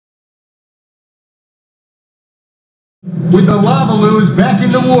With the Larva Lures back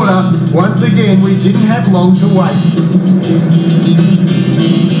in the water, once again we didn't have long to wait.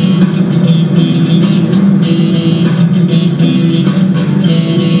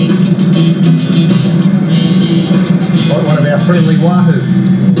 Like one of our friendly wahoo.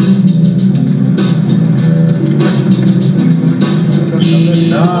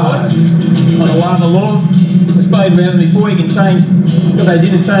 Nice. On a Larva Lure, the spade around before you can change, but they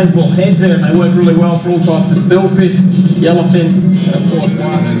did interchangeable heads there and they work really well for all types of billfish, yellowfin, and of course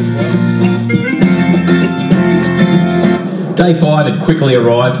wahoo as well. Day 5 had quickly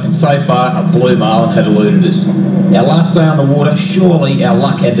arrived and so far a blue marlin had eluded us. Our last day on the water, surely our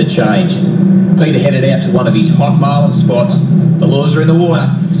luck had to change. Peter headed out to one of his hot marlin spots. The lures are in the water,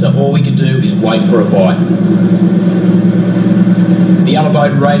 so all we can do is wait for a bite. The other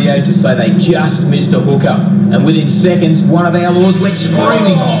boat radioed to say they just missed a hooker, and within seconds one of our lures went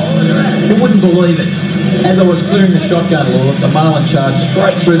screaming off. You wouldn't believe it. As I was clearing the shotgun lure, the marlin charged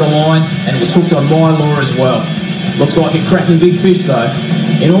straight through the line and it was hooked on my lure as well. Looks like a cracking big fish though.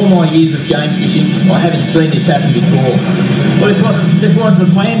 In all my years of game fishing, I haven't seen this happen before. Well, this wasn't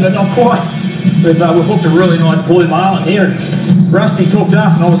the plan, but not quite. We've hooked a really nice blue marlin here, and Rusty's hooked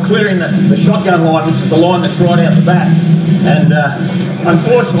up, and I was clearing the shotgun line, which is the line that's right out the back. And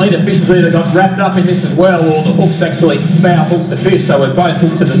unfortunately, the fish has either got wrapped up in this as well, or the hook's actually foul hooked the fish, so we're both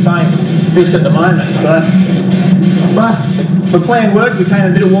hooked to the same fish at the moment. So, but the plan worked. We came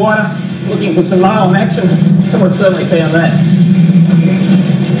a bit wider, looking for some marlin action, and we've certainly found that.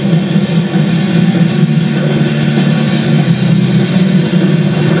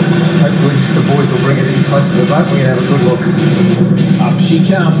 The boys will bring it in close to the boat. We're going to have a good look. Up she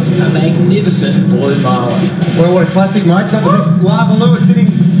comes, a magnificent blue marlin. Well, what a classic, mate. Got the Larva Lure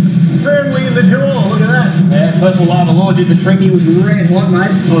sitting firmly in the jaw. Look at that. Yeah, purple Larva Lure did the trick. He was red hot,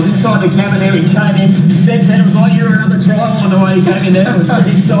 mate. I was inside the cabin there. He came in. Dead set. It was like you were another trial on the way he came in there. It was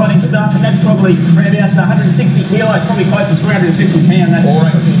pretty exciting stuff, and that's probably around about 160 kilos, probably close to 350 pounds. That's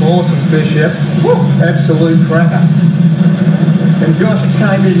awesome fish, yep. Woo. Absolute cracker. And gosh, it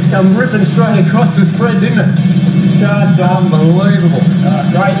came in, just come ripping straight across the spread, didn't it? Charged up. Unbelievable.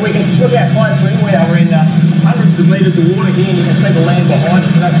 Great. We can look how close we are. We're in hundreds of metres of water here, and you can see the land behind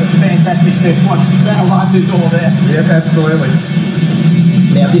us. That's a fantastic fish. What Vanuatu's all there. Yep, absolutely.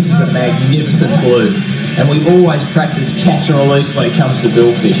 Now this is a magnificent blue, and we always practice catch and release when it comes to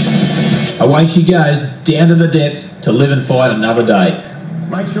billfish. Away she goes, down to the depths to live and fight another day.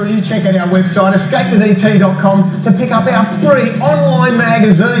 Make sure you check out our website, escapewithet.com, to pick up our free online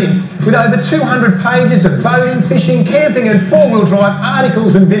magazine with over 200 pages of boating, fishing, camping and four-wheel drive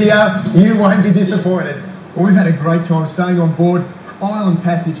articles and video. You won't be disappointed. Well, we've had a great time staying on board Island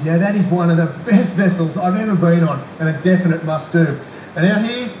Passage. Now, that is one of the best vessels I've ever been on, and a definite must-do. And out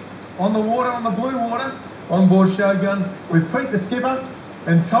here, on the water, on the blue water, on board Shogun, with Pete the skipper,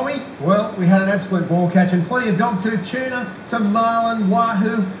 and Tommy, well, we had an absolute ball catching, plenty of dogtooth tuna, some marlin,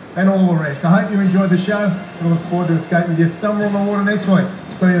 wahoo, and all the rest. I hope you enjoyed the show, and I look forward to escaping with you somewhere on the water next week.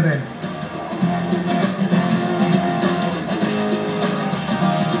 See you then.